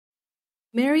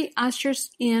Mary ushers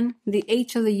in the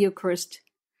age of the Eucharist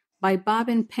by Bob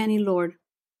and Penny Lord.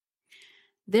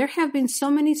 There have been so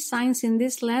many signs in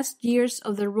these last years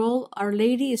of the role Our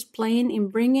Lady is playing in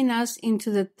bringing us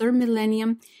into the third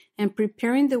millennium and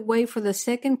preparing the way for the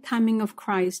second coming of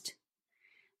Christ.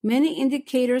 Many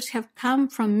indicators have come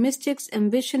from mystics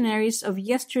and visionaries of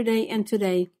yesterday and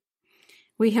today.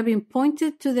 We have been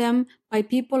pointed to them by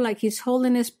people like His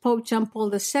Holiness Pope John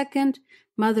Paul II,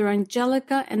 Mother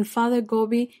Angelica, and Father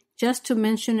Gobi, just to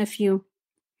mention a few.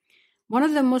 One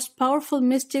of the most powerful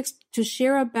mystics to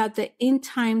share about the end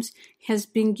times has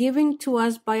been given to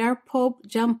us by our Pope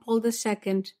John Paul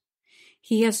II.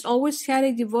 He has always had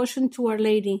a devotion to Our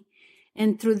Lady,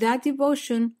 and through that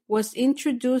devotion was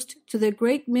introduced to the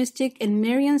great mystic and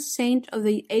Marian saint of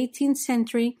the 18th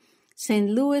century, Saint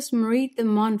Louis Marie de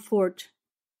Montfort.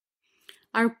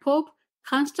 Our Pope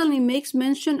constantly makes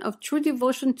mention of true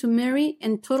devotion to Mary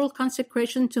and total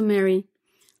consecration to Mary.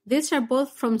 These are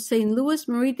both from Saint Louis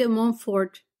Marie de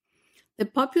Montfort. The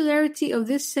popularity of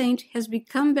this saint has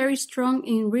become very strong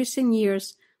in recent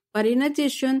years, but in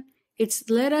addition, it's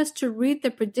led us to read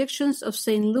the predictions of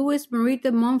Saint Louis Marie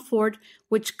de Montfort,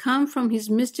 which come from his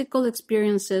mystical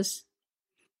experiences.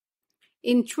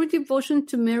 In true devotion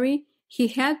to Mary, he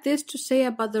had this to say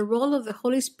about the role of the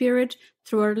Holy Spirit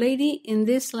through Our Lady in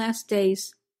these last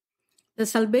days. The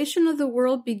salvation of the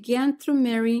world began through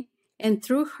Mary, and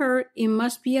through her it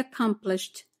must be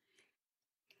accomplished.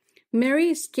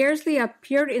 Mary scarcely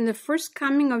appeared in the first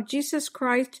coming of Jesus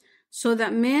Christ, so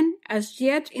that men, as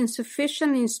yet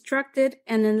insufficiently instructed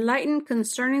and enlightened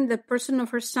concerning the person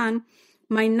of her Son,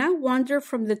 might not wander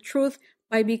from the truth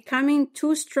by becoming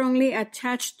too strongly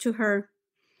attached to her.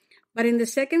 But in the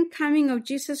second coming of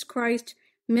Jesus Christ,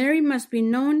 Mary must be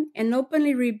known and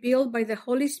openly revealed by the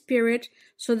Holy Spirit,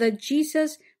 so that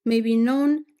Jesus may be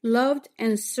known, loved,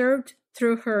 and served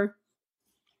through her.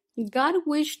 God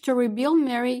wished to reveal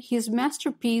Mary, His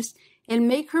masterpiece, and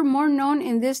make her more known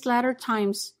in these latter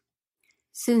times.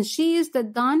 Since she is the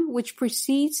dawn which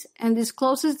precedes and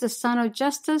discloses the Son of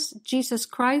Justice, Jesus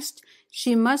Christ,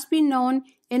 she must be known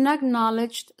and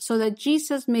acknowledged, so that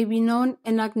Jesus may be known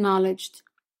and acknowledged.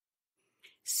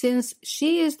 Since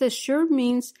she is the sure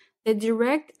means, the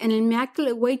direct and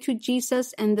immaculate way to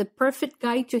Jesus and the perfect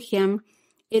guide to Him,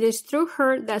 it is through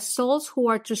her that souls who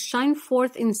are to shine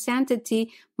forth in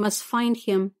sanctity must find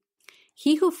Him.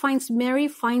 He who finds Mary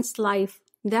finds life,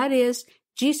 that is,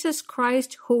 Jesus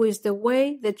Christ, who is the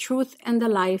way, the truth, and the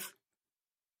life.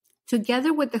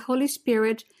 Together with the Holy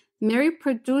Spirit, Mary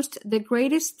produced the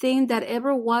greatest thing that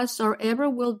ever was or ever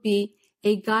will be,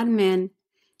 a God-man.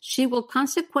 She will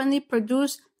consequently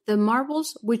produce the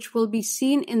marvels which will be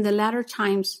seen in the latter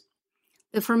times.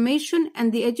 The formation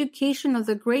and the education of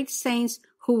the great saints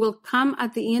who will come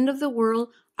at the end of the world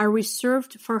are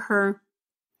reserved for her.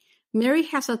 Mary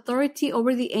has authority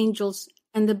over the angels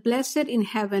and the blessed in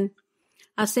heaven.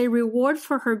 As a reward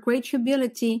for her great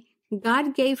humility,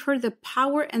 God gave her the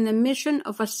power and the mission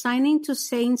of assigning to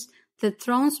saints the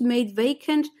thrones made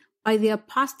vacant by the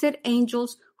apostate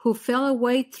angels who fell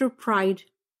away through pride.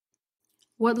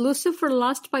 What Lucifer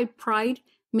lost by pride,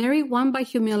 Mary won by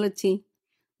humility.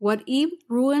 What Eve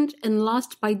ruined and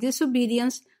lost by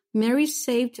disobedience, Mary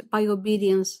saved by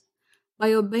obedience.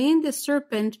 By obeying the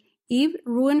serpent, Eve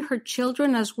ruined her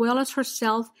children as well as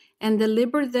herself and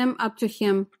delivered them up to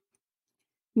him.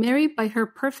 Mary, by her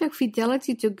perfect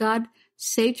fidelity to God,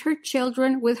 saved her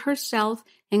children with herself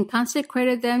and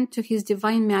consecrated them to His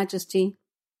divine majesty.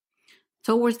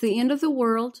 Towards the end of the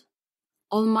world,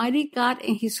 Almighty God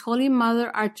and His Holy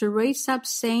Mother are to raise up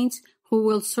saints who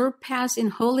will surpass in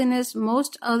holiness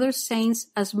most other saints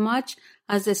as much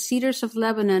as the cedars of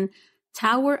Lebanon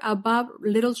tower above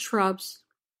little shrubs.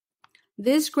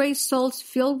 These great souls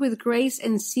filled with grace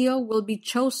and zeal will be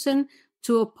chosen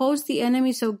to oppose the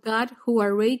enemies of God who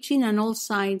are raging on all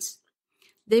sides.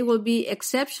 They will be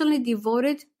exceptionally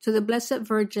devoted to the Blessed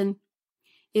Virgin,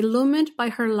 illumined by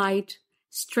her light,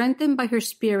 strengthened by her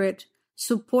Spirit,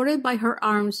 supported by her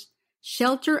arms,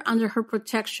 sheltered under her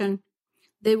protection.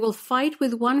 They will fight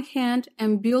with one hand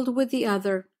and build with the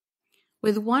other.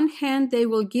 With one hand they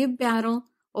will give battle,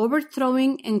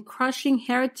 overthrowing and crushing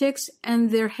heretics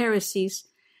and their heresies,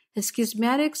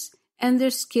 schismatics and their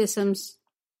schisms,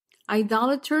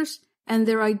 idolaters and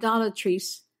their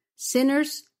idolatries,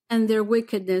 sinners and their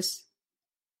wickedness.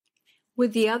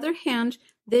 With the other hand,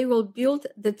 they will build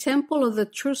the temple of the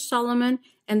true Solomon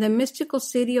and the mystical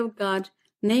city of God,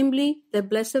 namely the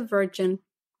Blessed Virgin.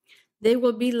 They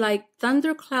will be like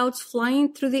thunderclouds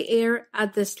flying through the air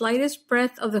at the slightest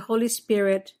breath of the Holy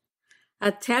Spirit.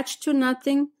 Attached to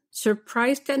nothing,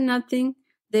 surprised at nothing,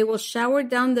 They will shower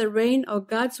down the rain of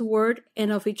God's word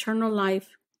and of eternal life.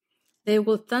 They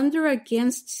will thunder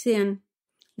against sin.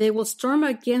 They will storm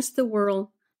against the world.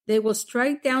 They will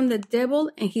strike down the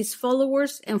devil and his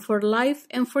followers, and for life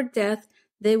and for death,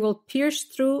 they will pierce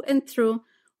through and through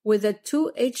with the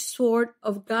two-edged sword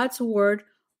of God's word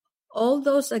all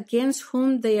those against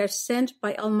whom they are sent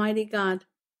by Almighty God.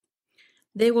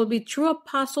 They will be true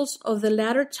apostles of the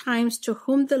latter times, to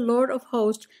whom the Lord of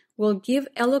hosts will give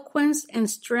eloquence and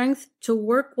strength to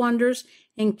work wonders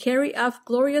and carry off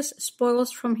glorious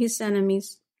spoils from his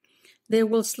enemies. They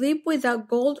will sleep without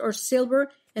gold or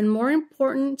silver, and more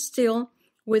important still,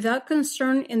 without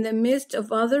concern in the midst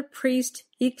of other priests,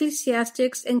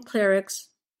 ecclesiastics, and clerics.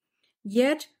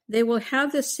 Yet they will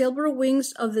have the silver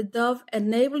wings of the dove,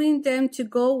 enabling them to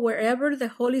go wherever the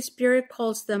Holy Spirit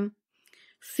calls them,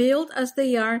 filled as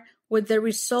they are with the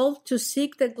resolve to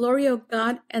seek the glory of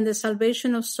God and the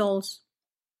salvation of souls.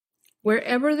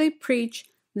 Wherever they preach,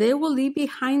 they will leave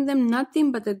behind them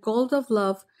nothing but the gold of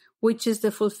love, which is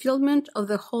the fulfillment of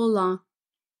the whole law.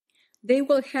 They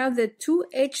will have the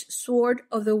two-edged sword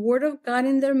of the word of God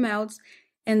in their mouths,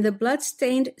 and the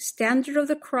blood-stained standard of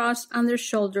the cross on their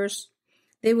shoulders.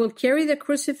 They will carry the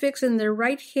crucifix in their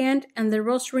right hand and the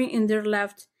rosary in their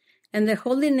left, and the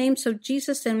holy names of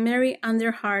Jesus and Mary on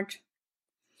their heart.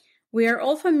 We are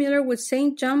all familiar with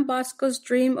St. John Bosco's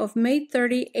dream of May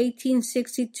 30,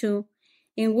 1862,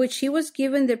 in which he was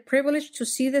given the privilege to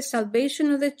see the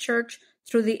salvation of the Church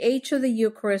through the age of the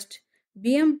Eucharist,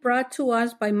 being brought to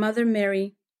us by Mother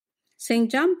Mary.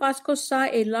 St. John Bosco saw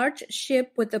a large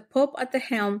ship with the Pope at the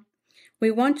helm.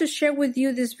 We want to share with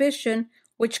you this vision,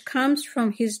 which comes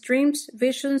from his dreams,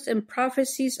 visions, and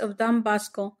prophecies of Don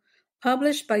Bosco,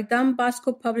 published by Don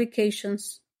Bosco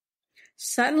Publications.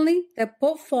 Suddenly, the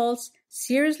Pope falls,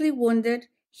 seriously wounded.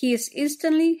 He is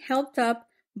instantly helped up,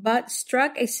 but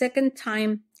struck a second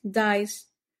time, dies.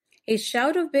 A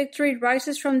shout of victory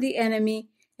rises from the enemy,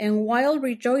 and wild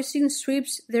rejoicing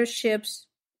sweeps their ships.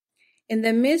 In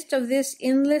the midst of this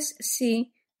endless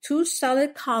sea, two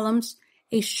solid columns,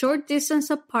 a short distance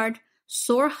apart,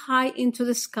 soar high into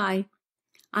the sky.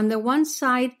 On the one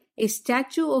side, a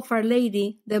statue of Our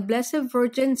Lady, the Blessed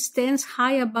Virgin, stands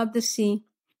high above the sea.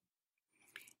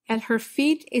 At her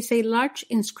feet is a large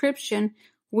inscription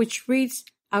which reads,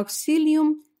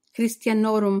 Auxilium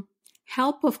Christianorum,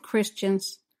 help of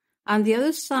Christians. On the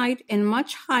other side, and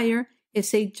much higher,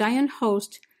 is a giant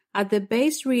host, at the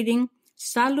base reading,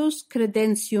 Salus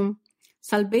Credentium,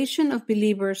 salvation of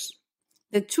believers.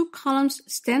 The two columns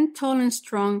stand tall and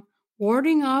strong,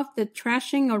 warding off the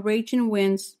thrashing or raging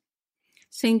winds.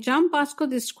 St. John Bosco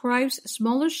describes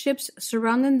smaller ships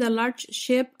surrounding the large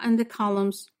ship and the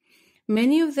columns.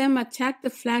 Many of them attack the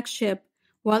flagship,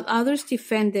 while others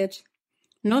defend it.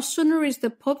 No sooner is the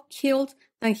Pope killed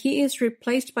than he is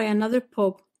replaced by another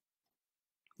Pope.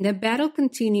 The battle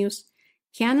continues.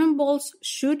 Cannonballs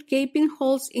shoot gaping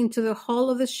holes into the hull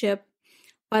of the ship,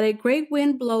 but a great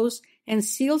wind blows and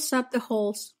seals up the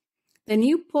holes. The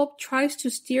new Pope tries to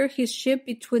steer his ship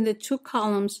between the two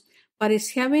columns, but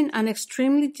is having an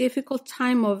extremely difficult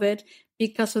time of it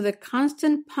because of the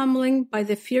constant pummeling by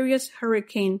the furious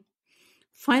hurricane.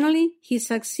 Finally, he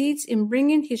succeeds in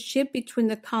bringing his ship between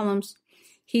the columns.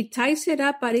 He ties it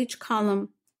up at each column.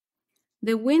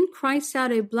 The wind cries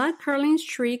out a blood-curdling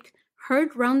shriek,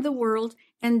 heard round the world,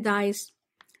 and dies.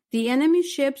 The enemy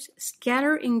ships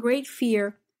scatter in great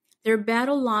fear, their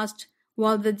battle lost,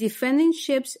 while the defending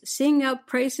ships sing out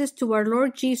praises to our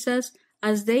Lord Jesus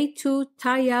as they too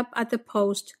tie up at the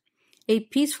post. A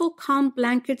peaceful calm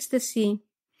blankets the sea.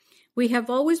 We have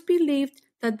always believed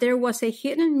that there was a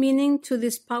hidden meaning to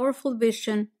this powerful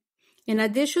vision, in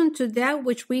addition to that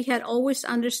which we had always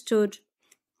understood.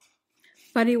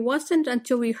 But it wasn't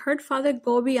until we heard Father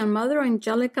Gobi and Mother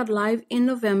Angelica live in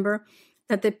November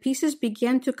that the pieces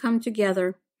began to come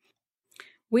together.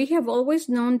 We have always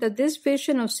known that this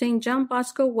vision of St. John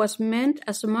Bosco was meant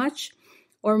as much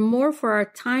or more for our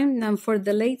time than for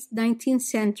the late 19th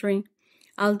century,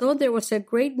 although there was a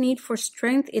great need for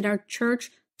strength in our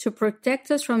Church to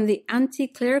protect us from the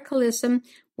anti-clericalism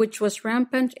which was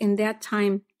rampant in that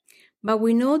time. But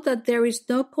we know that there is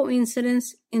no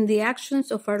coincidence in the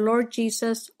actions of our Lord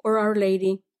Jesus or Our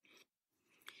Lady.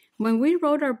 When we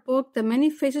wrote our book, The Many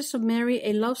Faces of Mary,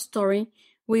 A Love Story,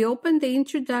 we opened the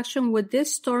introduction with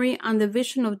this story on the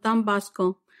vision of Don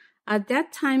Bosco. At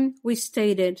that time, we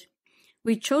stated,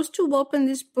 we chose to open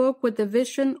this book with the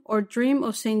vision or dream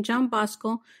of St. John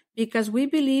Bosco because we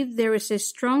believe there is a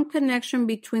strong connection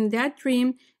between that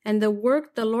dream and the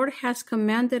work the Lord has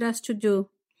commanded us to do.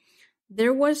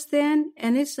 There was then,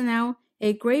 and is now,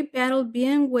 a great battle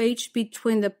being waged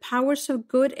between the powers of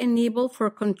good and evil for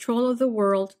control of the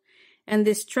world and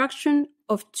destruction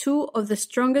of two of the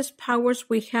strongest powers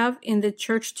we have in the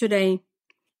Church today,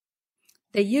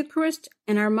 the Eucharist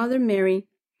and our Mother Mary.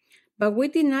 But we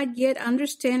did not yet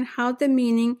understand how the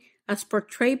meaning, as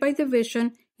portrayed by the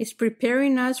vision, is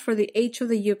preparing us for the age of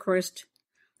the Eucharist.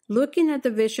 Looking at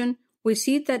the vision, we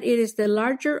see that it is the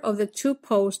larger of the two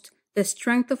posts, the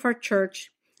strength of our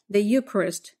Church, the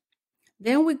Eucharist.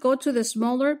 Then we go to the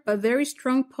smaller but very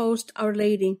strong post, Our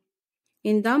Lady.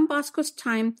 In Don Bosco's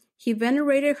time, he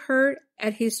venerated her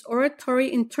at his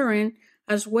oratory in Turin,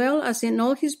 as well as in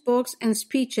all his books and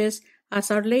speeches, as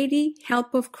Our Lady,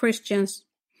 Help of Christians.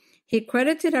 He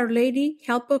credited Our Lady,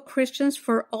 Help of Christians,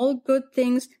 for all good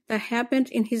things that happened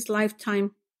in his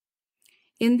lifetime.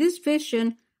 In this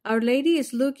vision, Our Lady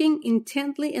is looking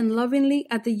intently and lovingly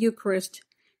at the Eucharist.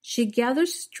 She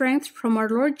gathers strength from our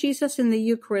Lord Jesus in the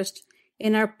Eucharist,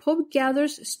 and our Pope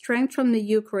gathers strength from the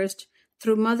Eucharist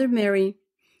through Mother Mary.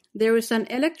 There is an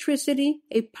electricity,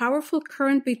 a powerful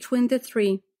current between the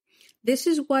three. This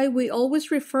is why we always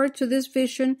refer to this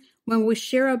vision when we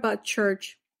share about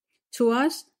Church. To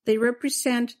us, they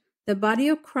represent the body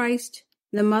of Christ,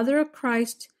 the Mother of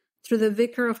Christ, through the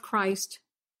Vicar of Christ.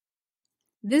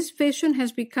 This vision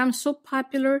has become so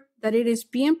popular that it is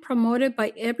being promoted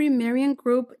by every Marian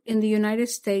group in the United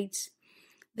States.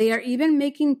 They are even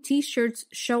making T-shirts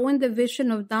showing the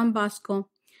vision of Don Bosco.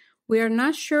 We are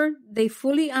not sure they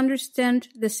fully understand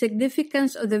the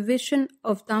significance of the vision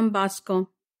of Don Bosco.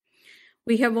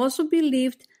 We have also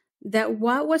believed that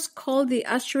what was called the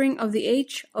ushering of the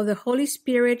age of the Holy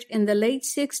Spirit in the late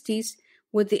 60s,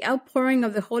 with the outpouring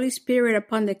of the Holy Spirit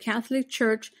upon the Catholic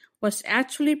Church, was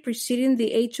actually preceding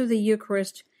the age of the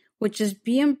Eucharist, which is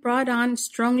being brought on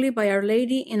strongly by Our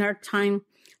Lady in our time,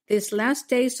 these last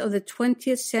days of the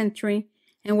 20th century,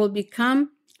 and will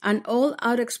become an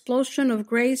all-out explosion of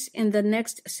grace in the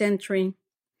next century.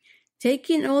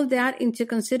 Taking all that into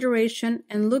consideration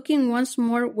and looking once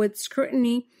more with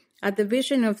scrutiny at the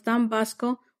vision of Don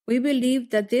Bosco, we believe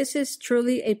that this is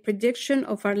truly a prediction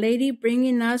of Our Lady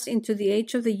bringing us into the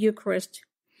age of the Eucharist.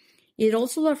 It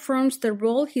also affirms the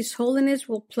role His Holiness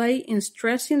will play in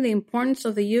stressing the importance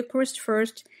of the Eucharist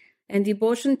first and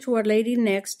devotion to Our Lady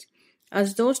next,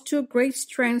 as those two great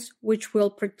strengths which will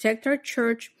protect our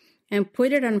Church and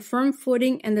put it on firm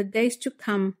footing in the days to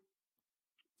come.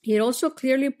 It also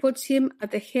clearly puts him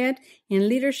at the head in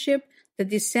leadership, the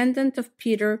descendant of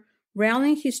Peter,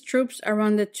 rallying his troops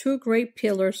around the two great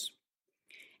pillars.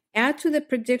 Add to the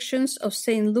predictions of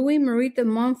Saint Louis Marie de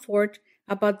Montfort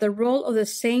about the role of the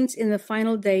saints in the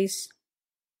final days.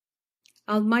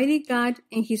 Almighty God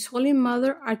and His Holy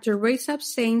Mother are to raise up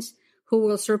saints who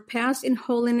will surpass in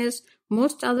holiness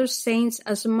most other saints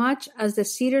as much as the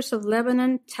cedars of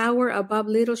Lebanon tower above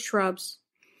little shrubs.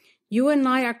 You and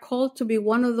I are called to be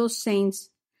one of those saints.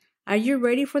 Are you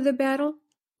ready for the battle?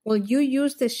 Will you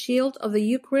use the shield of the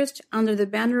Eucharist under the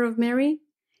banner of Mary?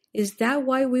 Is that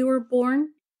why we were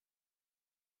born?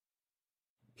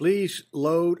 Please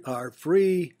load our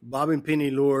free Bob and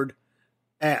Penny Lord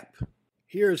app.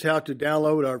 Here's how to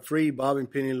download our free Bob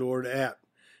and Penny Lord app.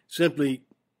 Simply,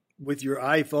 with your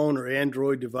iPhone or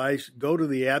Android device, go to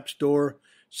the App Store,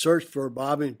 search for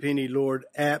Bob and Penny Lord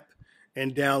app,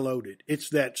 and download it. It's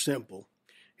that simple.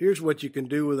 Here's what you can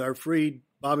do with our free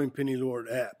Bob and Penny Lord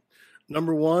app.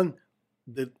 Number one,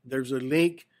 there's a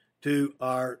link to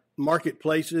our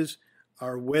marketplaces,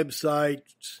 our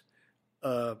websites,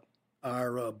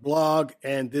 our blog,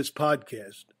 and this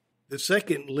podcast. The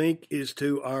second link is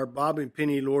to our Bob and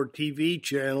Penny Lord TV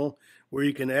channel, where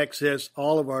you can access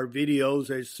all of our videos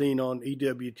as seen on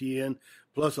EWTN,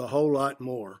 plus a whole lot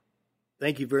more.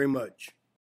 Thank you very much.